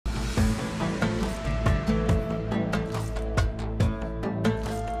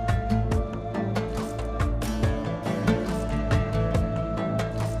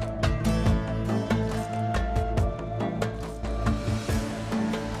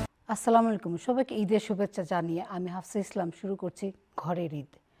আসসালামু আলাইকুম, সবাইকে ঈদের শুভেচ্ছা জানিয়ে আমি হাফসা ইসলাম শুরু করছি ঘরের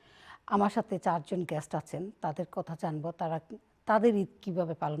ঈদ। আমার সাথে 4 জন গেস্ট আছেন, তাদের কথা জানবো তাদের ঈদ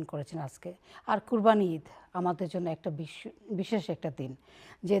কিভাবে পালন করেছেন আজকে। আর কুরবানি ঈদ আমাদের জন্য একটা বিশেষ একটা দিন,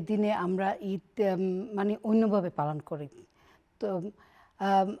 যে দিনে আমরা ঈদ মানে অন্যভাবে পালন করি। তো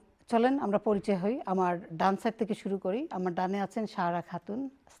চলেন আমরা পরিচয় হই। আমার ডান সাইড থেকে শুরু করি। আমার ডানে আছেন সাহারা খাতুন।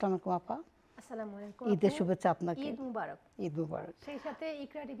 আসসালামু আলাইকুম আপা। আসসালামু আলাইকুম। ঈদের শুভেচ্ছা আপনাকে। ঈদ মুবারক। ঈদ মুবারক। সেই সাথে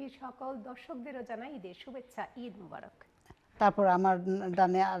ইকরা টিভির সকল দর্শকদেরও জানাই ঈদের শুভেচ্ছা, ঈদ মুবারক। তারপর আমার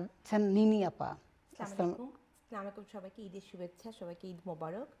ডানে আছেন নিনি আপা। আসসালামু আলাইকুম সবাইকে ঈদের শুভেচ্ছা, সবাইকে ঈদ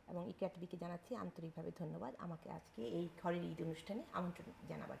মোবারক এবং ইকরা টিভিকে জানাচ্ছি আন্তরিকভাবে ধন্যবাদ আমাকে আজকে এই ঘরের ঈদ অনুষ্ঠানে আমন্ত্রণ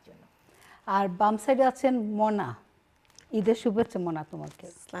জানাবার জন্য। আর বাম সাইডে আছেন মনা। ঈদের শুভেচ্ছা মনা তোমাকে।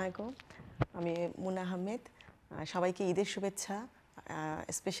 আসসালামু আলাইকুম, আমি মুনা আহমেদ। সবাইকে ঈদের শুভেচ্ছা।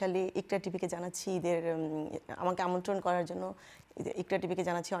 স্পেশালি ইকরা টিভিকে জানাচ্ছি ঈদের আমাকে আমন্ত্রণ করার জন্য ইকরা টিভিকে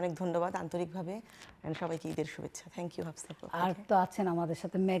জানাচ্ছি অনেক ধন্যবাদ আন্তরিকভাবে। সবাইকে ঈদের শুভেচ্ছা। Thank you Hafsa. আর তো আছেন আমাদের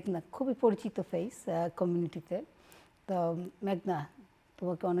সাথে মেঘনা, খুবই পরিচিত ফেস কমিউনিটিতে। তো মেঘনা,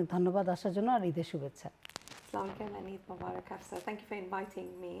 তোমাকে অনেক ধন্যবাদ আসার জন্য আর ঈদের শুভেচ্ছা। Assalamu alaikum and Eid Mubarak, Hafsa. Thank you for inviting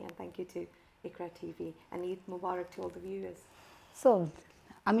me and thank you to IQRA TV and Eid Mubarak to all the viewers. So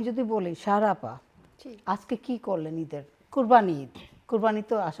আমি যদি বলি সাহারা আপা, আজকে কি করলেন ঈদের? কুরবানি ঈদ, কুরবানি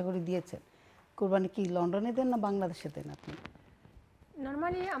তো আশা করি দিয়েছেন। কুরবানি কি লন্ডনে দেন না বাংলাদেশে দেন আপনি?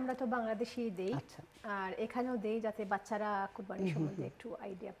 নরমালি আমরা তো বাংলাদেশেই দেই, আচ্ছা। আর এখানেও দেই যাতে বাচ্চারা কুরবানি সম্বন্ধে একটু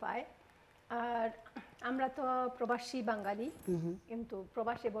আইডিয়া পায়। আর আমরা তো প্রবাসী বাঙালি, কিন্তু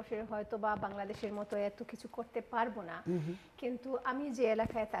প্রবাসে বসে হয়তো বা বাংলাদেশের মতো এত কিছু করতে পারবো না, কিন্তু আমি যে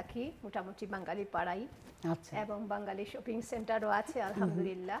এলাকায় থাকি মোটামুটি বাঙালি পাড়াই। আচ্ছা। এবং বাঙালি শপিং সেন্টারও আছে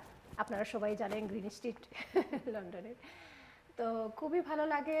আলহামদুলিল্লাহ। আপনারা সবাই জানেন গ্রিন স্ট্রিট লন্ডনের। তো খুবই ভালো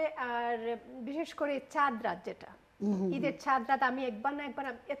লাগে। আর বিশেষ করে চাঁদ রাত, যেটা ঈদের চাঁদ রাত, আমি একবার না একবার,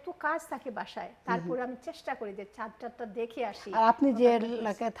 এত কাজ থাকে বাসায়, তারপরে আমি চেষ্টা করি যে চাঁদ রাতটা দেখে আসি। আর আপনি যে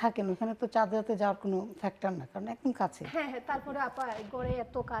এলাকায় থাকেন ওখানে তো চাঁদ রাতে যাওয়ার কোনো ফ্যাক্টর না, কারণ একদম কাছে। হ্যাঁ হ্যাঁ, তারপরে আপা গড়ে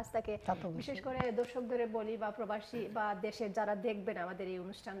এত কাজ থাকে। বিশেষ করে দর্শকদের বলি বা প্রবাসী বা দেশের যারা দেখবেন আমাদের এই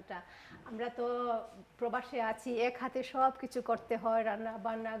অনুষ্ঠানটা, আমরা তো প্রবাসে আছি, এক হাতে সব কিছু করতে হয়, রান্না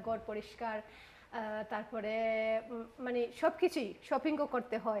বান্না, ঘর পরিষ্কার, তারপরে মানে সবকিছুই শপিংও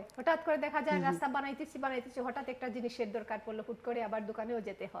করতে হয়। হঠাৎ করে দেখা যায় রাস্তা বানাইতেছি হঠাৎ একটা জিনিসের দরকার পড়লো, হুট করে আবার দোকানেও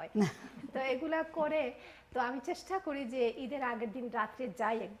যেতে হয়। তো এগুলা করে তো আমি চেষ্টা করি যে ঈদের আগের দিন রাত্রে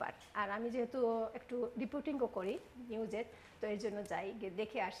যাই একবার। আর আমি যেহেতু একটু রিপোর্টিংও করি নিউজের, তো এর জন্য যাই, গিয়ে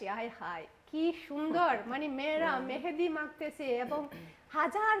দেখে আসি। আয় হায় কি সুন্দর, মানে মেয়েরা মেহেদি মাখতেছে এবং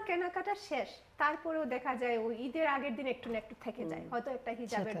হাজার কেনাকাটা শেষ, তারপরেও দেখা যায় ওই ঈদের আগের দিন একটু না একটু থেকে যায়, হয়তো একটা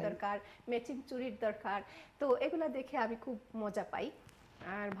হিজাবের দরকার, ম্যাচিং চুড়ির দরকার। তো এগুলা দেখে আমি খুব মজা পাই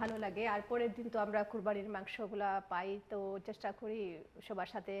আর ভালো লাগে। আর পরের দিন তো আমরা কুরবানির মাংসগুলা পাই, তো চেষ্টা করি সবার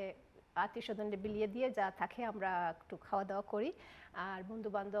সাথে আত্মীয় স্বজনদের বিলিয়ে দিয়ে যা থাকে আমরা একটু খাওয়া দাওয়া করি। আর বন্ধু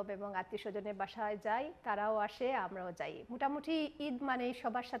বান্ধব এবং আত্মীয় স্বজনের বাসায় যাই, তারাও আসে, আমরাও যাই। মোটামুটি ঈদ মানে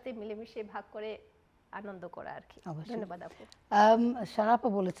সবার সাথে মিলেমিশে ভাগ করে আনন্দ করা আর কি। ধন্যবাদ আপু। সারা আপা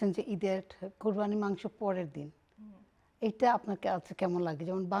বলেছেন যে ঈদের কুরবানি মাংস পরের দিন, এটা আপনাকে আজকে কেমন লাগে?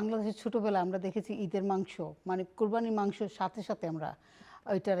 যেমন বাংলাদেশের ছোটবেলায় আমরা দেখেছি ঈদের মাংস মানে কুরবানির মাংসের সাথে সাথে আমরা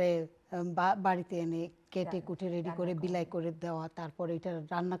ওইটারে বাড়িতে এনে কেটে কুটে রেডি করে বিলাই করে দেওয়া, তারপরে এটা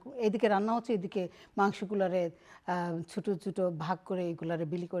রান্না, এদিকে রান্না হচ্ছে, এদিকে মাংসগুলারে ছোট ছোট ভাগ করে এগুলারে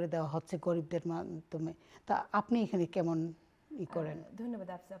বিলি করে দেওয়া হচ্ছে গরিবদের মাধ্যমে। তা আপনি এখানে কেমন ই করেন? ধন্যবাদ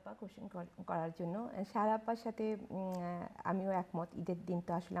আফসা আপা কোশ্চেন করার জন্য। সারা আপার সাথে আমিও একমত। ঈদের দিন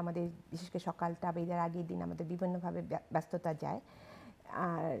তো আসলে আমাদের বিশেষ করে সকালটা বা ঈদের আগের দিন আমাদের বিভিন্নভাবে ব্যস্ততা যায়।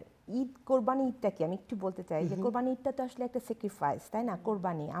 আর ঈদ, কোরবানি ঈদটা কি আমি একটু বলতে চাই যে কোরবানি ঈদটা তো আসলে একটা স্যাক্রিফাইস, তাই না?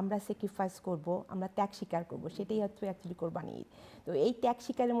 কোরবানি আমরা স্যাক্রিফাইস করব, আমরা ত্যাগ স্বীকার করব, সেটাই হচ্ছে অ্যাকচুয়ালি কোরবানি ঈদ। তো এই ত্যাগ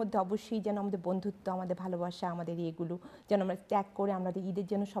স্বীকারের মধ্যে অবশ্যই যেন আমাদের বন্ধুত্ব, আমাদের ভালোবাসা, আমাদের এগুলো যেন আমরা ত্যাগ করে আমাদের ঈদের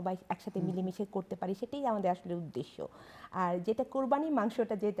জন্য সবাই একসাথে মিলেমিশে করতে পারি, সেটাই আমাদের আসলে উদ্দেশ্য। আর যেটা কোরবানির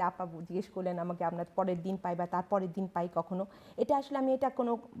মাংসটা যেটা আপা জিজ্ঞেস করলেন আমাকে, আমরা পরের দিন পাই বা তার পরের দিন পাই কখনো, এটা আসলে আমি এটা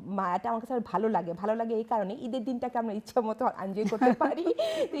কোনো এটা আমার কাছে ভালো লাগে এই কারণে ঈদের দিনটাকে আমরা ইচ্ছা মতো এনজয় করতে পারি।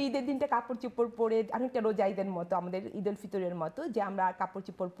 তো ঈদের দিনটা কাপড় চোপড় পরে, অনেকটা রোজা ঈদের মতো, আমাদের ঈদ উল ফিতরের মতো, যে আমরা কাপড়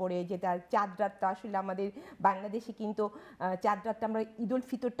চোপড় পরে, যেটা চাঁদ রাতটা আসলে আমাদের বাংলাদেশে কিন্তু চাঁদ রাতটা আমরা ঈদ উল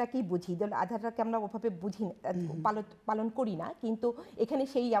ফিতরটাকেই বুঝি, ঈদ উল আধাটাকে আমরা ওভাবে বুঝি পালন করি না, কিন্তু এখানে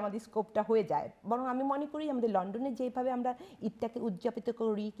সেই আমাদের স্কোপটা হয়ে যায়। বরং আমি মনে করি আমাদের লন্ডনে যেভাবে আমরা ঈদটাকে উদযাপিত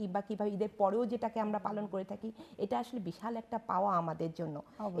করি কিংবা কীভাবে ঈদের পরেও যেটাকে আমরা পালন করে থাকি, এটা আসলে বিশাল একটা পাওয়া আমাদের জন্য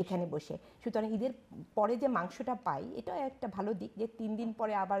এখানে বসে। সুতরাং ঈদের পরে যে মাংসটা পাই, এটা একটা ভালো দিক যে 3 দিন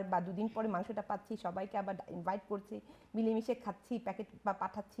পরে আবার বা 2 দিন পরে মাংসটা পাচ্ছি, সবাইকে আবার ইনভাইট করছি, মিলেমিশে খাচ্ছি, প্যাকেট বা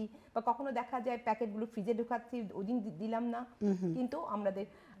পাঠাচ্ছি, বা কখনো দেখা যায় প্যাকেটগুলো ফ্রিজে ঢুকাচ্ছি, ওই দিন দিলাম না, কিন্তু আমাদের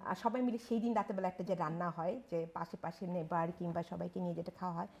সবাই মিলে সেই দিন রাতেবেলা একটা যে রান্না হয়, যে পাশে নেবার কিংবা সবাইকে নিয়ে যেটা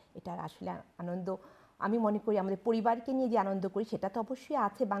খাওয়া হয়, এটার আসলে আনন্দ আমি মনে করি আমাদের পরিবারকে নিয়ে যে আনন্দ করি সেটা তো অবশ্যই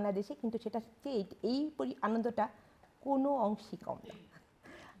আছে বাংলাদেশে, কিন্তু সেটা এই আনন্দটা কোনো অংশই কম না।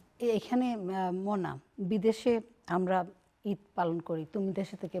 এখানে মোনা, বিদেশে আমরা ঈদ পালন করি, তুমি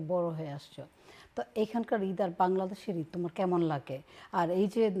দেশে থেকে বড় হয়ে আসছো, তো এখানকার ঈদ আর বাংলাদেশের ঈদ তোমার কেমন লাগে? আর এই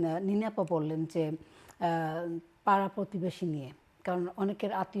যে নিনাপা বললেন যে পাড়া প্রতিবেশী নিয়ে, কারণ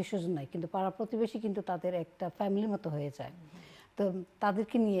অনেকের আত্মীয় স্বজন নাই, কিন্তু পাড়া প্রতিবেশী কিন্তু তাদের একটা ফ্যামিলির মতো হয়ে যায়, তো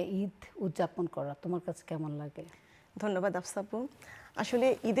তাদেরকে নিয়ে ঈদ উদযাপন করা তোমার কাছে কেমন লাগে? ধন্যবাদ আফসাপু। আসলে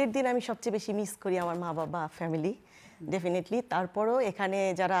ঈদের দিন আমি সবচেয়ে বেশি মিস করি আমার মা বাবা, ফ্যামিলি, ডেফিনেটলি। তারপরও এখানে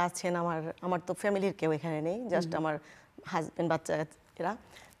যারা আছেন, আমার তো ফ্যামিলির কেউ এখানে নেই, জাস্ট আমার হাজব্যান্ড, বাচ্চা এরা,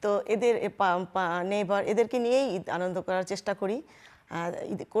 তো এদের নেইবার এদেরকে নিয়েই ঈদ আনন্দ করার চেষ্টা করি।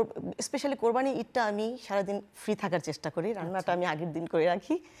 স্পেশালি কোরবানি ঈদটা আমি সারাদিন ফ্রি থাকার চেষ্টা করি, রান্নাটা আমি আগের দিন করে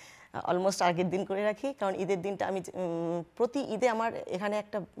রাখি, অলমোস্ট আগের দিন করে রাখি, কারণ ঈদের দিনটা আমি প্রতি ঈদে আমার এখানে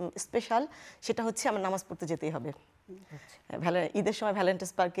একটা স্পেশাল, সেটা হচ্ছে আমার নামাজ পড়তে যেতেই হবে। ঈদের সময়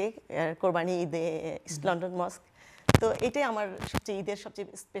ভ্যালেন্টাইন্স পার্কে, কোরবানি ঈদে ইস্ট লন্ডন মস্ক, তো এটাই আমার ঈদের সবচেয়ে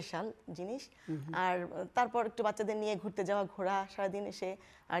স্পেশাল জিনিস। আর তারপর একটু বাচ্চাদের নিয়ে ঘুরতে যাওয়া, ঘোরা সারাদিন এসে,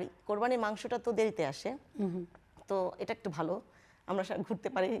 আর কোরবানির মাংসটা তো দেরিতে আসে, তো এটা একটু ভালো, আমরা ঘুরতে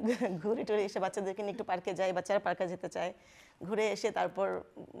পারি, ঘুরে টুরে এসে বাচ্চাদেরকে নিয়ে একটু পার্কে যাই, বাচ্চারা পার্কে যেতে চায়, ঘুরে এসে তারপর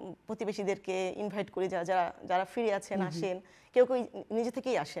প্রতিবেশীদেরকে ইনভাইট করি, যারা ফ্রি আছেন আসেন, কেউ নিজে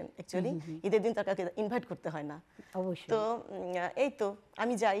থেকেই আসেন, অ্যাকচুয়ালি ঈদের দিন তাকে ইনভাইট করতে হয় না। তো এই তো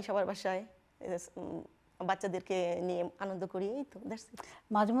আমি যাই সবার বাসায়, বাচ্চাদেরকে নিয়ে আনন্দ করি, এই তো।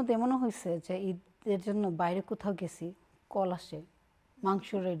 মাঝে মধ্যে এমনও হয়েছে যে ঈদের জন্য বাইরে কোথাও গেছি, কল আসে মাংস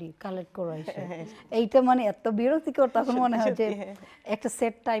রেডি, কালেক্ট করা এসে, এইটা মানে এত বিরক্তিকর, তখন মনে হয় যে একটা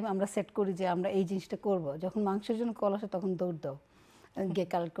সেট টাইম আমরা সেট করি যে আমরা এই জিনিসটা করব, যখন মাংসের জন্য কল আসে তখন দৌড় দাও গিয়ে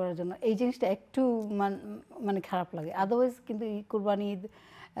কালেক্ট করার জন্য, এই জিনিসটা একটু মানে খারাপ লাগে। আদারওয়াইজ কিন্তু কুরবানি ঈদ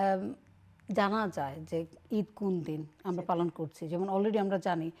জানা যায় যে ঈদ কোন দিন আমরা পালন করছি, যেমন অলরেডি আমরা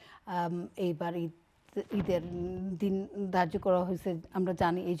জানি এইবার ঈদের দিন ধার্য করা হয়েছে, আমরা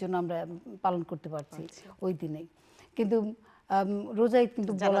জানি, এই জন্য আমরা পালন করতে পারছি ওই দিনেই, কিন্তু রোজা ঈদ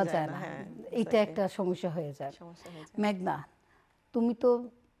কিন্তু বলা যায় না, এইটা একটা সমস্যা হয়ে যায়। মেঘনা, তুমি তো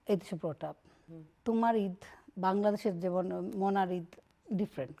এদেশে ব্রট আপ, তোমার ঈদ বাংলাদেশের যেমন মনার ঈদ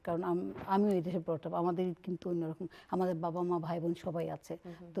ডিফারেন্ট, কারণ আমিও এই দেশে ব্রট আপ, আমাদের ঈদ কিন্তু অন্যরকম, আমাদের বাবা মা ভাই বোন সবাই আছে,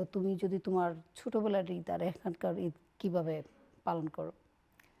 তো তুমি যদি তোমার ছোটবেলার ঈদ আর এখানকার ঈদ কিভাবে পালন করো?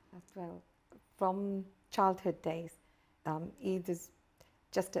 Well, from childhood days, Eid is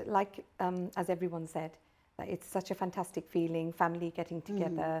just like as everyone said, it's such a fantastic feeling, family getting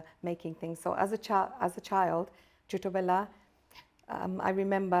together, making things. So as a child, ছোটবেলা I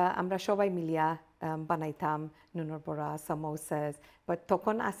remember আমরা সবাই মিলিয়া বানাইতাম নুনের বড়া, samosas, but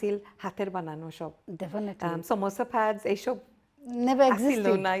তখন আসিল হাতের বানানো সব, ডেফিনেটলি samosa pads এইসব never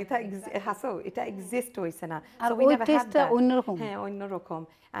existed না, এটা exist হইছে না, আর ওই টেস্টটা অন্যরকম, হ্যাঁ অন্যরকম,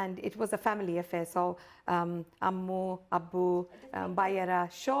 and it was a family affair, so আম্মু আব্বু ভাইয়েরা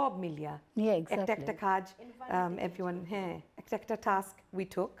সব মিলিয়া একটা একটা কাজ, everyone, হ্যাঁ একটা task we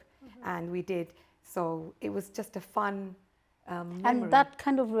took and we did, so it was just a fun memory. And that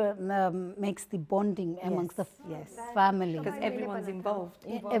kind of makes the bonding amongst the family, because everyone's involved,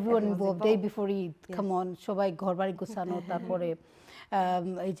 everyone involved day before Eid, come on, সবাই ঘরবাড়ি গোছানো, তারপরে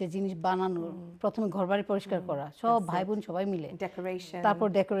এই যে জিনিস বানানো, প্রথমে ঘরবাড়ি পরিষ্কার করা, সব ভাই বোন সবাই মিলে, তারপর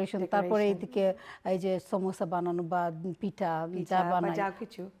ডেকোরেশন, তারপরে এইদিকে এই যে সমোসা বানানো বা পিঠা যা বানায়,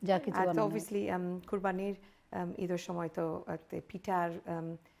 যা কিছু বানানো। obviously কুরবানির ঈদের সময় তো পিঠার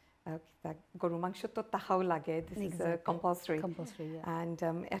গরু মাংস তো তাহাও লাগে, this is compulsory, and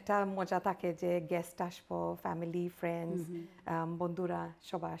একটা মজা থাকে যে গেস্ট আসবো, ফ্যামিলি ফ্রেন্ডস বন্ধুরা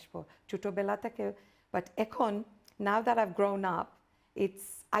সবাই আসবো ছোটবেলা থেকে, but এখন now that I've grown up,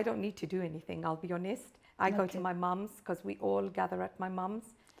 I don't need to do anything, I'll be honest. I go to my mum's because we all gather at my mum's,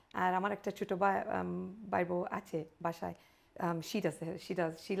 আর আমার একটা ছোট ভাই বোন আছে বাসায়,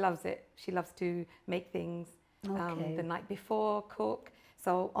 she loves it, she loves to make things the night before, cook.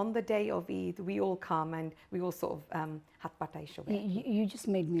 So on the day of Eid, we all come and we all sort of hat patai shobe. You just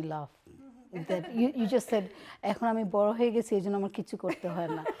made me laugh. That you just said, এখন আমি বড় হয়ে গেছি এইজন্য আমার কিছু করতে হয়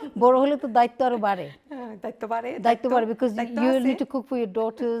না, বড় হলে তো দায়িত্ব আরো বাড়ে, দায়িত্ব বাড়ে, because you need to cook for your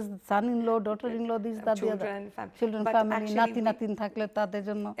daughters, son-in-law, daughter-in-law, this, that, the other, children, family, নাতি থাকলে তাদের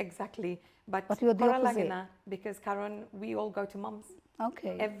জন্য, exactly, but করা লাগে না, because কারণ we all go to mums,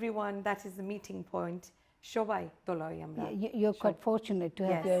 okay, everyone, that is the meeting point সবাই দোলাই আমরা। You're quite fortunate to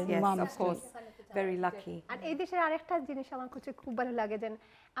have your yes, mom. of course, very lucky. আর এই দেশের আরেকটা জিনিস আমার কাছে খুব ভালো লাগে যে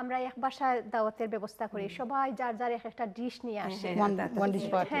আমরা এক বাসায় দাওয়াতের ব্যবস্থা করি, সবাই যার যার একটা ডিশ নিয়ে আসে। One dish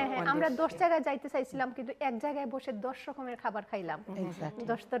party. হ্যাঁ হ্যাঁ, আমরা 10 জায়গায় যাইতে চাইছিলাম কিন্তু এক জায়গায় বসে 10 রকমের খাবার খাইলাম,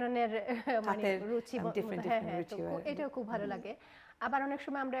 10 ধরনের মানে রুচি। হ্যাঁ হ্যাঁ, এটাও খুব ভালো লাগে। আবার অনেক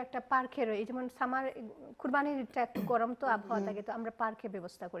সময় আমরা একটা পার্কে রই, যেমন সামার কুরবানিটা একটু গরম তো আবহাওয়া থাকে, তো আমরা পার্কে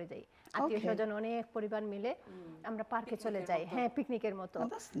ব্যবস্থা করে যাই, আত্মীয় স্বজন অনেক পরিবার মিলে আমরা পার্কে চলে যাই। হ্যাঁ, পিকনিকের মতো।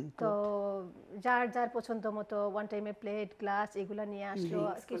 তো যার যার পছন্দ মতো ওয়ান টাইমে প্লেট গ্লাস এগুলা নিয়ে আসলো,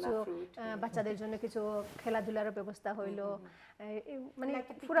 কিছু বাচ্চাদের জন্য কিছু খেলাধুলার ব্যবস্থা হইলো, মানে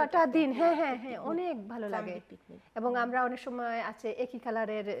পুরাটা দিন। হ্যাঁ হ্যাঁ হ্যাঁ, অনেক ভালো লাগে। এবং আমরা অনেক সময় আছে একই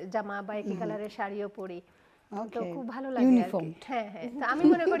কালারের জামা বা একই কালারের শাড়িও পরি, তো খুব ভালো লাগে। হ্যাঁ হ্যাঁ, তো আমি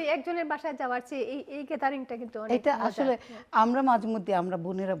মনে করি একজনের বাসায় যাওয়ার চেয়ে এই গ্যাদারিংটা কিন্তু অনেক এটা আসলে আমরা মাঝে মধ্যে আমরা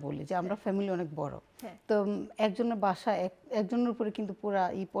বোনেরা বলি যে আমরা ফ্যামিলি অনেক বড়, তো একজনের বাসায় একজনের উপরে কিন্তু পুরা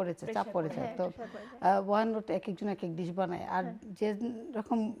পড়েছে, চাপ পড়েছে, তো ওয়ান নট এক একজন এক এক ডিশ বানায়। আর যে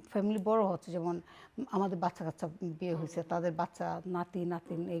রকম ফ্যামিলি বড় হচ্ছে, যেমন আমাদের বাচ্চা কাচ্চা বিয়ে হয়েছে, তাদের বাচ্চা নাতি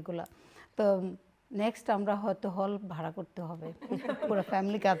নাতিন এইগুলা, তো নেক্সট আমরা হয়তো হল ভাড়া করতে হবে পুরো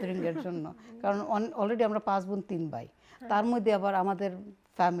ফ্যামিলি গ্যাদারিং এর জন্য, কারণ অলরেডি আমরা 5 বোন 3 ভাই, তার মধ্যে আবার আমাদের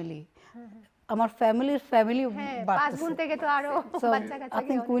ফ্যামিলি, আমার ফ্যামিলির ফ্যামিলি 5 বোন থেকে তো আরো বাচ্চা কাচ্চা। I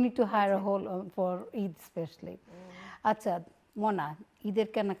think we need to hire a hall for Eid especially. আচ্ছা মনা, ঈদের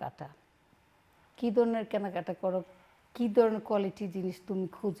কেনাকাটা কি ধরনের কেনাকাটা করো, কি ধরনের কোয়ালিটি জিনিস তুমি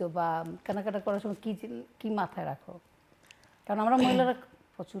খুঁজো, বা কেনাকাটা করার সময় কি মাথায় রাখো? কারণ আমরা মহিলারা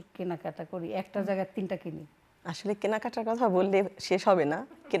প্রচুর কেনাকাটা করি, একটা জায়গায় 3টা কিনি। আসলে কেনাকাটার কথা বললে শেষ হবে না।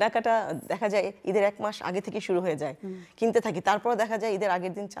 কেনাকাটা দেখা যায় ঈদের 1 মাস আগে থেকে শুরু হয়ে যায়, কিনতে থাকি, তারপর দেখা যায় ঈদের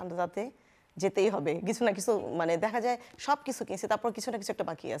আগের দিন চাঁদাতে যেতেই হবে, কিছু না কিছু, মানে দেখা যায় সব কিছু কিনছে, তারপর কিছু না কিছু একটা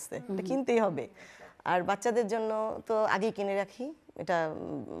বাকি আছে, এটা কিনতেই হবে। আর বাচ্চাদের জন্য তো আগেই কিনে রাখি, এটা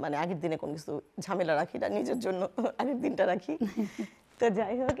মানে আগের দিনে কোনো কিছু ঝামেলা রাখি না, নিজের জন্য আগের দিনটা রাখি। তো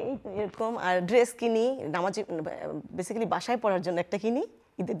যাই হোক, এই এরকম। আর ড্রেস কিনি, নামাজে বেসিক্যালি বাসায় পড়ার জন্য একটা কিনি,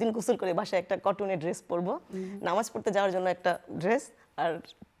 ঈদের দিন গোসল করে বাসায় একটা কটনের ড্রেস পরবো, নামাজ পড়তে যাওয়ার জন্য একটা ড্রেস, আর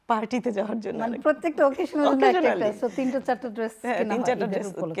পার্টিতে যাওয়ার জন্য মানে প্রত্যেকটা অকেশনের জন্য একটা, সো 3টা 4টা ড্রেস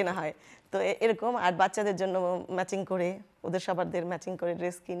কেনা হয়। তো এরকম। আর বাচ্চাদের জন্য ম্যাচিং করে, ওদের সবারদের ম্যাচিং করে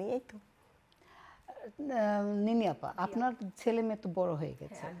ড্রেস কিনি, এই তো। নিনি আপা, আপনার ছেলে মেয়ে তো বড় হয়ে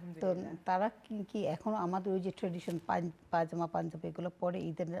গেছে, তো তারা কি এখন আমাদের ওই যে ট্রেডিশন পায়জামা পাঞ্জাবি এগুলো পরে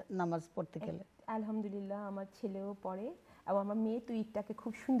ঈদের নামাজ পড়তে গেলে? আলহামদুলিল্লাহ, আমার ছেলেও পড়ে এবং আমার মেয়ে তো ঈদটাকে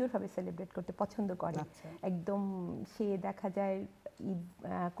খুব সুন্দরভাবে সেলিব্রেট করতে পছন্দ করে। একদম সে দেখা যায় ঈদ,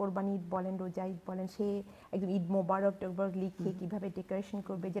 কোরবানি ঈদ বলেন, রোজা ঈদ বলেন, সে একদম ঈদ মোবারক টোবারক লিখে কিভাবে ডেকোরেশন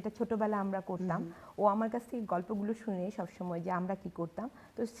করবে, যেটা ছোটবেলা আমরা করতাম। ও আমার কাছ থেকে গল্পগুলো শুনে সবসময় যে আমরা কি করতাম,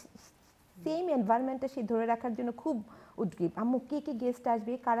 তো সেম এনভায়রনমেন্টটা সে ধরে রাখার জন্য খুব উদ্গ্রীব। আম্মু কে কে গেস্ট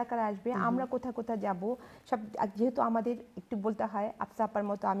আসবে, কারা কারা আসবে, আমরা কোথায় কোথায় যাব সব। যেহেতু আমাদের একটু বলতে হয় আফসা আপার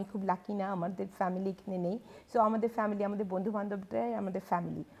মতো আমি খুব লাকি না, আমাদের ফ্যামিলি এখানে নেই, সো আমাদের ফ্যামিলি, আমাদের বন্ধু বান্ধবটাই আমাদের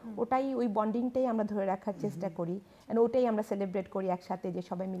ফ্যামিলি, ওটাই ওই বন্ডিংটাই আমরা ধরে রাখার চেষ্টা করি, ওটাই আমরা সেলিব্রেট করি একসাথে, যে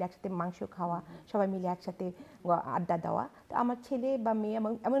সবাই মিলে একসাথে মাংস খাওয়া, সবাই মিলে একসাথে আড্ডা দেওয়া। তো আমার ছেলে বা মেয়ে,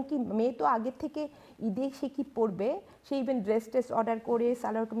 এমনকি মেয়ে তো আগের থেকে ঈদে সে কি পরবে, সে ইভেন ড্রেস টেস অর্ডার করে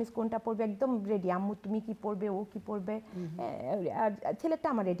সালোয়ার কামিজ কোনটা পরবে একদম রেডি, আম্মু তুমি কি পরবে, ও কি পরবে। আর ছেলেটা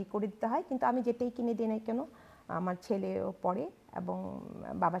আমার রেডি করে দিতে হয়, কিন্তু আমি যেটাই কিনে দিই না কেন আমার ছেলেও পড়ে এবং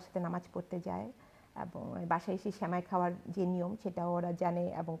বাবার সাথে নামাজ পড়তে যায়, এবং বাসায় এসে সেমাই খাওয়ার যে নিয়ম সেটাও ওরা জানে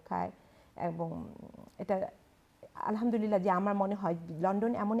এবং খায়। এবং এটা আলহামদুলিল্লাহ, যে আমার মনে হয়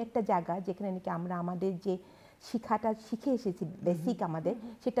লন্ডন এমন একটা জায়গা যেখানে নাকি আমরা আমাদের যে শিক্ষাটা শিখে এসেছি বেসিক আমাদের,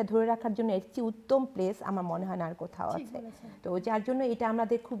 সেটা ধরে রাখার জন্য এর চেয়ে উত্তম প্লেস আমার মনে হয় না আর কোথাও আছে। তো যার জন্য এটা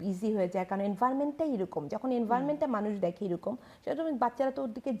আমাদের খুব ইজি হয়ে যায়, কারণ এনভায়রনমেন্টটাই এরকম, যখন এনভায়রনমেন্টটা মানুষ দেখে এরকম, সেটা বাচ্চারা তো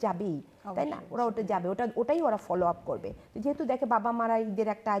ওর দিকে যাবেই, তাই না, ওরা ওটা যাবে, ওটাই ওরা ফলো আপ করবে। যেহেতু দেখে বাবা মারা ঈদের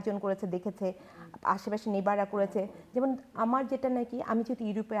একটা আয়োজন করেছে, দেখেছে আশেপাশে নেবাররা করেছে। যেমন আমার যেটা নাকি, আমি যেহেতু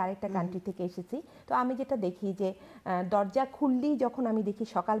ইউরোপের আরেকটা কান্ট্রি থেকে এসেছি, তো আমি যেটা দেখি যে দরজা খুললেই যখন আমি দেখি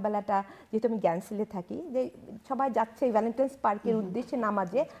সকালবেলাটা, যেহেতু আমি গ্যানসিলে থাকি, যে সবাই যাচ্ছে ভ্যালেন্টাইন্স পার্কের উদ্দেশ্যে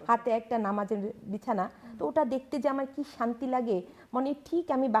নামাজে, হাতে একটা নামাজের বিছানা, তো ওটা দেখতে যে আমার কি শান্তি লাগে। মানে ঠিক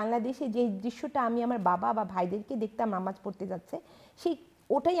আমি বাংলাদেশে যে দৃশ্যটা আমি আমার বাবা বা ভাইদেরকে দেখতাম নামাজ পড়তে যাচ্ছে, সেই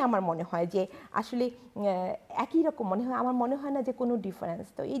ওটাই আমার মনে হয় যে আসলে একই রকম মনে হয়, আমার মনে হয় না যে কোনো ডিফারেন্স।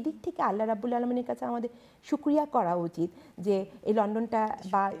 তো এই দিক থেকে আল্লাহ রাব্বুল আলামিনের কাছে আমাদের শুকরিয়া করা উচিত যে এই লন্ডনটা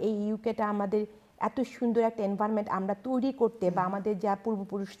বা এই ইউকেটা আমাদের এত সুন্দর একটা এনভায়রনমেন্ট আমরা তৈরি করতে, বা আমাদের যা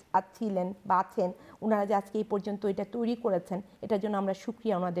পূর্বপুরুষ ছিলেন বা আছেন, ওনারা যে আজকে এই পর্যন্ত এটা তৈরি করেছেন, এটার জন্য আমরা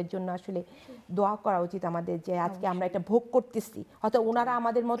শুকরিয়া ওনাদের জন্য আসলে দোয়া করা উচিত আমাদের যে আজকে আমরা এটা ভোগ করতেছি, হয়তো ওনারা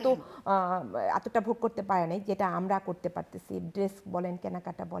আমাদের মতো এতটা ভোগ করতে পারে নাই যেটা আমরা করতে পারতেছি। ড্রেস বলেন,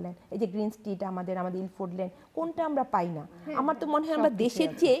 কেনাকাটা বলেন, এই যে গ্রিন স্ট্রিট আমাদের ইলফোর্ডল্যান্ড, কোনটা আমরা পাই না? আমার তো মনে হয় আমরা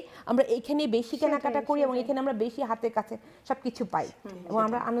দেশের চেয়ে আমরা এখানে বেশি কেনাকাটা করি এবং এখানে আমরা বেশি হাতের কাছে সবকিছু পাই এবং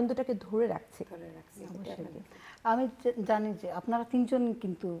আমরা আনন্দটাকে ধরে রাখছি। আমি জানি যে আপনারা তিনজন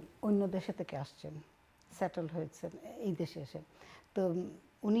কিন্তু অন্য দেশে থেকে আসছেন, সেটেল হয়েছেন এই দেশে এসে। তো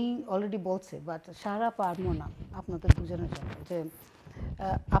উনি অলরেডি বলছে, বাট সারা পারবো না আপনাদের দুজনের জন্য, যে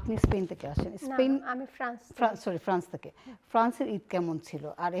আপনি স্পেন থেকে আসেন। স্পেন, আমি ফ্রান্স থেকে। ফ্রান্সের ঈদ কেমন ছিল,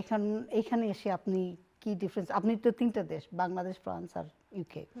 আর এখানে এসে আপনি কি ডিফারেন্স? আপনি তো তিনটা দেশ, বাংলাদেশ, ফ্রান্স আর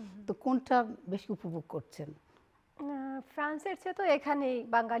ইউকে, তো কোনটা বেশি উপভোগ করছেন? ফ্রান্সের চেয়ে তো এখানেই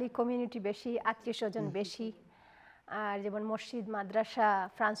বাঙালি কমিউনিটি বেশি, আত্মীয় স্বজন বেশি, আর যেমন মসজিদ মাদ্রাসা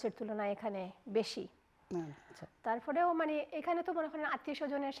ফ্রান্সের তুলনায় এখানে বেশি। তারপরেও মানে এখানে তো মনে করেন আত্মীয়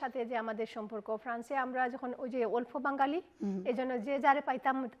স্বজনের সাথে যে আমাদের সম্পর্ক, ফ্রান্সে আমরা যখন ওই যে অল্প বাঙালি, এই জন্য যে যারে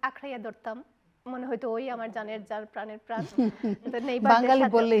পাইতাম আঁকড়াইয়া ধরতাম, মনে হয়তো ওই আমার জানের যার প্রাণের প্রাণ। বাঙালি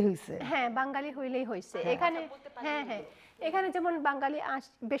বললেই হইছে। হ্যাঁ, বাঙালি হইলেই হইছে এখানে। হ্যাঁ হ্যাঁ, এখানে যেমন বাঙালি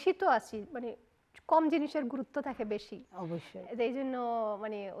বেশি তো আছি, মানে কম জিনিসের গুরুত্ব থাকে বেশি অবশ্যই, এই জন্য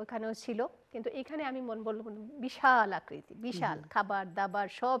মানে ওখানেও ছিল। কিন্তু এখানে আমি বলবো বিশাল আকৃতি, বিশাল খাবার দাবার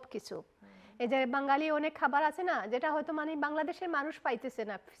সব কিছু। এই যে বাঙালি অনেক খাবার আছে না, যেটা হয়তো মানে বাংলাদেশের মানুষ পাইতেছে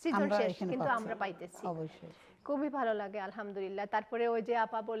না, সিজন শেষ, কিন্তু আমরা পাইতেছি। অবশ্যই খুবই ভালো লাগে, আলহামদুলিল্লাহ। তারপরে ওই যে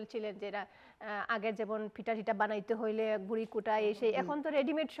আপা বলছিলেন যেটা আগের যেমন পিঠা টিটা বানাইতে হইলে গুড়ি কুটা এসে, এখন তো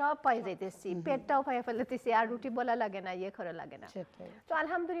রেডিমেড সব পাই যাইতেছি, পেটটাও পাইয়া ফেলতেছি, আর রুটি বলা লাগে না, ইয়ে করে লাগে না। তো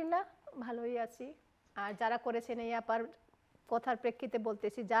আলহামদুলিল্লাহ ভালোই আছি। আর যারা করেছেন এই আপার কথার প্রেক্ষিতে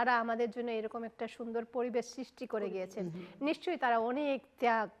বলতেছি, যারা আমাদের জন্য এরকম একটা সুন্দর পরিবেশ সৃষ্টি করে গিয়েছেন, নিশ্চয়ই তারা অনেক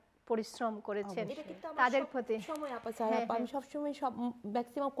ত্যাগ পরিশ্রম করেছেন তাদের প্রতি। সময় আমি সবসময় সব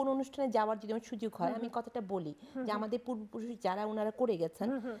ম্যাক্সিমাম কোন অনুষ্ঠানে যাওয়ার যদি আমার সুযোগ হয়, আমি কথাটা বলি যে আমাদের পূর্বপুরুষ যারা ওনারা করে গেছেন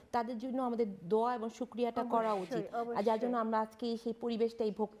তাদের জন্য আমাদের দোয়া এবং শুকরিয়াটা করা উচিত। আর যার জন্য আমরা আজকে সেই পরিবেশটা,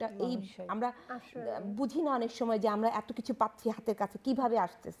 এই ভোগটা, এই আমরা বুঝি না অনেক সময় যে আমরা এত কিছু পাচ্ছি হাতের কাছে, কিভাবে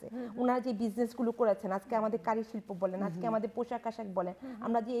আসতেছে। ওনারা যে বিজনেসগুলো করেছেন, আজকে আমাদের কারি শিল্প বলেন, আজকে আমাদের পোশাক আশাক বলেন,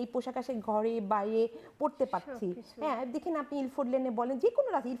 আমরা যে এই পোশাক আশাক ঘরে বাইরে পড়তে পারছি। হ্যাঁ, দেখেন আপনি ইলফোর্ডল্যান্ডে বলেন, যে কোনো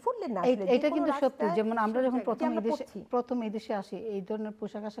রাস্তা ইলফোর্ডল্যান্ড না, এটা কিন্তু সত্যি। যেমন আমরা যখন প্রথম এই দেশে আসি, এই ধরনের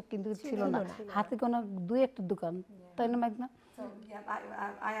পোশাক আশাক কিন্তু ছিল না, হাতে গোনা দুই একটা দোকান, তাই না মেঘনা?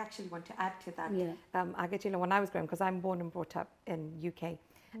 I actually want to add to that. Agachila, when I was growing, because I'm born and brought up in UK,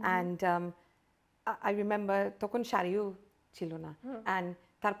 and I remember tokon shariu chilo na, and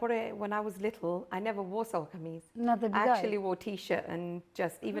tarpore when I was little, I never wore salwar kameez. I actually wore t-shirt, and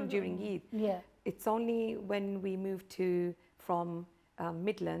just even during Eid. It's only when we moved from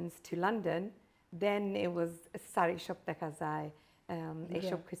Midlands to London, then it was sari shop dekha jay,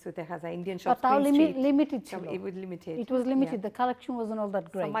 এইসব কিছু দেখা যায়, Indian shops. But limited ছিল. It was limited. It was limited. The collection wasn't all that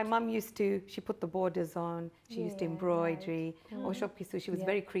great. So my mum used to, she put the borders on, she used to embroidery, or shop কিছু. She was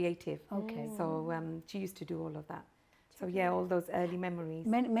very creative. Okay. So she used to do all of that. So yeah, all those early memories.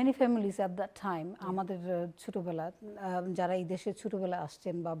 Many families at that time, আমাদের ছোটবেলা, যারা এই দেশে ছোটবেলা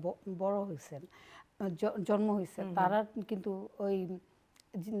আসছেন বা বড় হয়েছেন, জন্ম হয়েছে, তারা কিন্তু ওই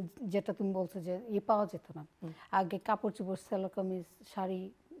যেটা তুমি বলছো যে পাওয়া যেত না আগে, কাপড় চোপড়, সালোয়ার কামিজ, শাড়ি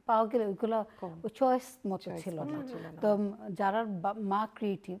পাওয়া গেলে ওইগুলো চয়েস মতো ছিল না। তো যারা মা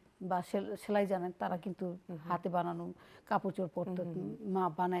ক্রিয়েটিভ বা সেলাই জানেন, তারা কিন্তু হাতে বানানো কাপড় চোপড় পরতো, মা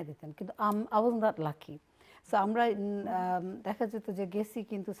বানায় দিতেন। কিন্তু I wasn't that lucky. So আমরা দেখা যেত যে গেছি,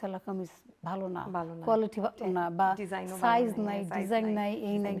 কিন্তু সালোয়ার কামিজ ভালো না, কোয়ালিটি ভালো না, বা সাইজ নাই, ডিজাইন নাই,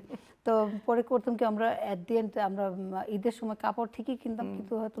 এই নাই। তো পরে করতাম কি, আমরা এট দি এন্ড আমরা ঈদের সময় কাপড় ঠিকই কিনতাম,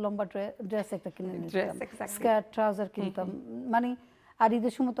 কিন্তু হয়তো লম্বা ড্রেস একটা কিনে নিতাম, স্কার্ট ট্রাউজার কিনতাম, মানে আর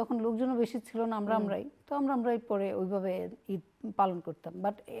ঈদের সময় তখন লোকজনও বেশি ছিল না, আমরাই তো আমরাই পরে ওইভাবে ঈদ পালন করতাম।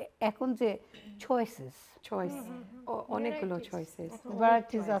 বাট এখন যে চয়েস অনেকগুলো চয়েসেস,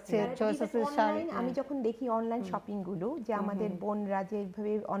 ভ্যারাইটিস আছে, চয়েস আছে। আমি যখন দেখি অনলাইন শপিং গুলো, যে আমাদের বোনরা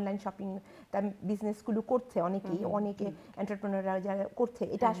যেভাবে অনলাইন শপিং বিজনেস গুলো করছে, অনেকে এন্টারপ্রেনাররা যারা করছে,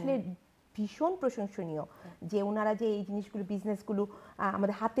 এটা আসলে ভীষণ প্রশংসনীয় যে ওনারা যে এই জিনিসগুলো, বিজনেসগুলো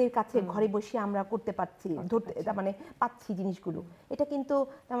আমাদের হাতের কাছে ঘরে বসে আমরা করতে পারছি, ধরতে মানে পাচ্ছি জিনিসগুলো। এটা কিন্তু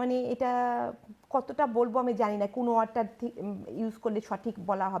মানে এটা কতটা বলবো আমি জানি না, কোন ওয়ার্ডটা ইউজ করলে সঠিক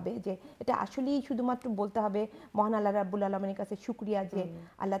বলা হবে, যে এটা আসলেই শুধুমাত্র বলতে হবে মহান আল্লাহ রাব্বুল আলামিনের কাছে শুকরিয়া, যে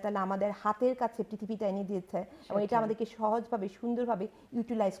আল্লাহ তাআলা আমাদের হাতের কাছে পৃথিবীটা এনে দিয়েছে এবং এটা আমাদেরকে সহজভাবে সুন্দরভাবে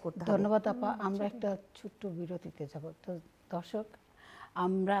ইউটিলাইজ করতে হবে। ধন্যবাদ আপা। আমরা একটা ছোট্ট বিরতিতে যাব। তো দর্শক,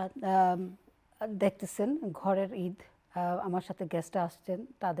 আমরা দেখতেছেন ঘরের ঈদ আমার সাথে গেস্টরা আসছেন,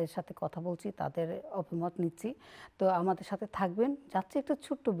 তাদের সাথে কথা বলছি, তাদের অভিমত নিচ্ছি। তো আমাদের সাথে থাকবেন। যাচ্ছি একটা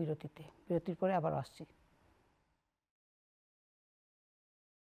ছোট্ট বিরতিতে, বিরতির পরে আবার আসছি।